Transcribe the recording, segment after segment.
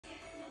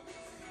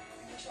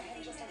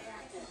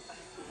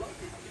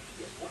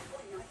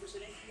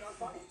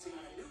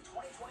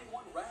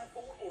2021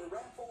 RAV4 or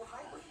RAV4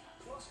 Hybrid.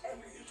 Plus,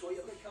 every new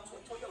Toyota comes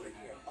with Toyota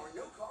Care, our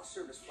no-cost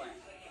service plan.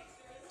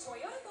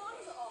 Toyota Bond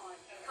is on.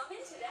 Come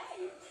in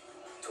today.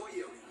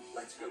 Toyota,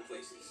 let's go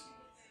places.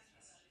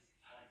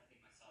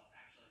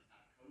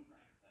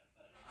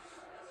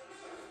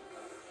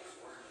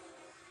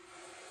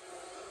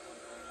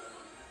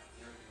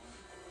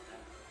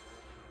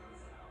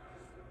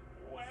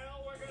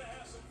 Well, we're going to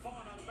have some fun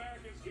on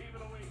America's Game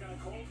of the Week on a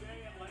cold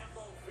day in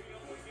Lambeau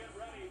Field. We get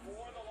ready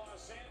for the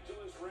Los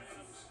Angeles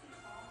Rams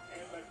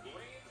and the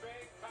Green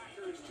Bay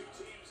Packers. Two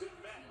teams that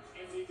met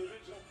in the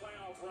divisional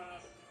playoff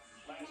round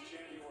last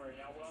January.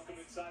 Now, welcome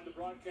inside the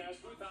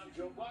broadcast booth. I'm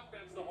Joe Buck.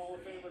 That's the Hall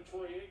of Famer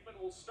Troy Aikman.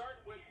 We'll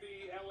start with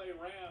the LA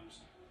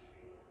Rams.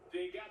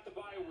 They got the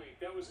bye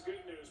week. That was the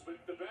good news. But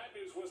the bad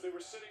news was they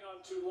were sitting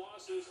on 2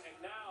 losses. And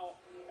now,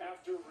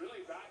 after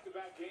really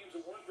back-to-back games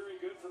that weren't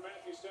very good for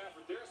Matthew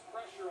Stafford, there's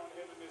pressure on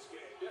him in this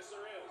game. Yes,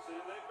 there is.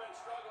 And they've been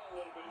struggling a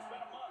little bit. It's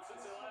been a month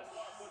since they last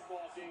won a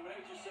football game. And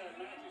as you said,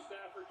 Matthew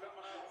Stafford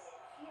coming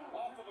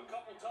off of a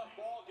couple tough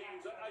ball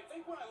games. I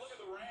think when I look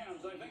at the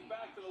Rams, I think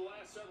back to the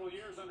last several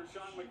years under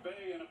Sean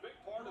McVay, and a big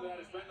part of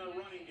that has been their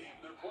running game,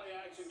 their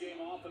play-action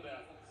game off of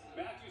that.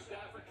 Matthew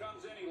Stafford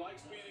comes in, he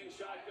likes being in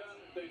shotgun.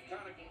 They've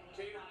kind of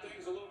catered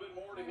things a little bit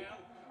more to him,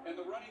 and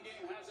the running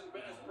game hasn't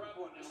been as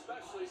prevalent,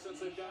 especially since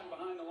they've gotten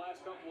behind the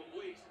last couple of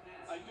weeks.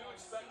 I do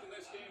expect in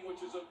this game, which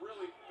is a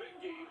really big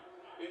game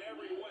in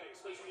every way,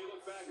 especially when you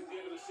look back at the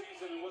end of the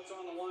season and what's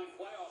on the line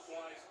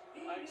playoff-wise,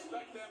 I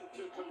expect them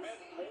to commit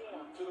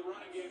more to the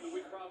running game than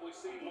we've probably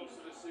seen most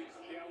of the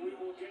season. Yeah, we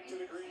will get to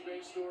the Green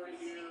Bay story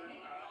here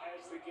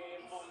as the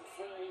game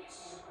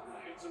unfolds.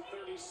 It's a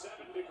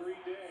 37-degree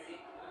day.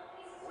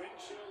 Wind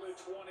chill at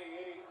 28,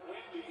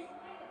 windy.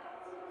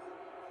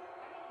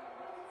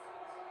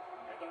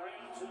 And the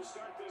Rams will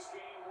start this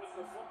game with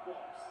the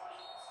football.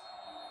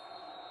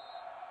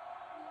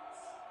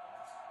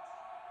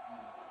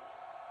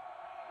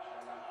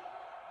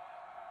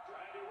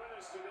 Trying to be with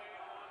us today